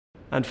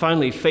And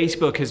finally,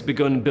 Facebook has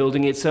begun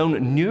building its own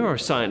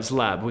neuroscience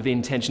lab with the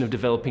intention of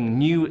developing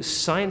new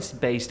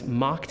science-based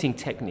marketing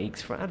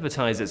techniques for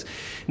advertisers.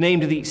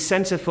 Named the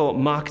Center for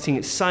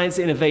Marketing Science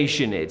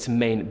Innovation, its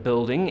main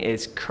building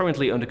is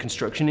currently under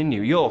construction in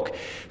New York.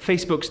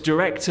 Facebook's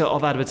Director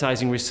of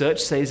Advertising Research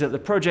says that the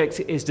project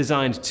is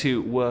designed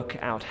to work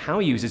out how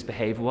users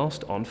behave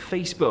whilst on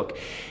Facebook.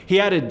 He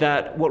added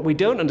that what we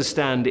don't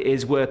understand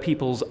is where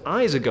people's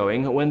eyes are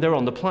going when they're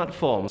on the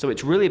platform. So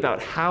it's really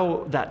about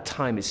how that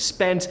time is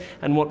spent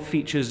and what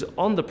features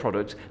on the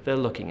product they're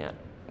looking at.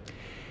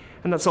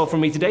 And that's all from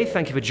me today.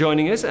 Thank you for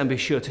joining us, and be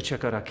sure to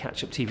check out our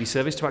Catch-Up TV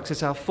service to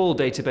access our full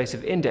database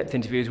of in-depth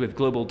interviews with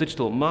global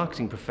digital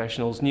marketing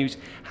professionals, news,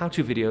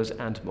 how-to videos,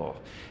 and more.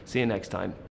 See you next time.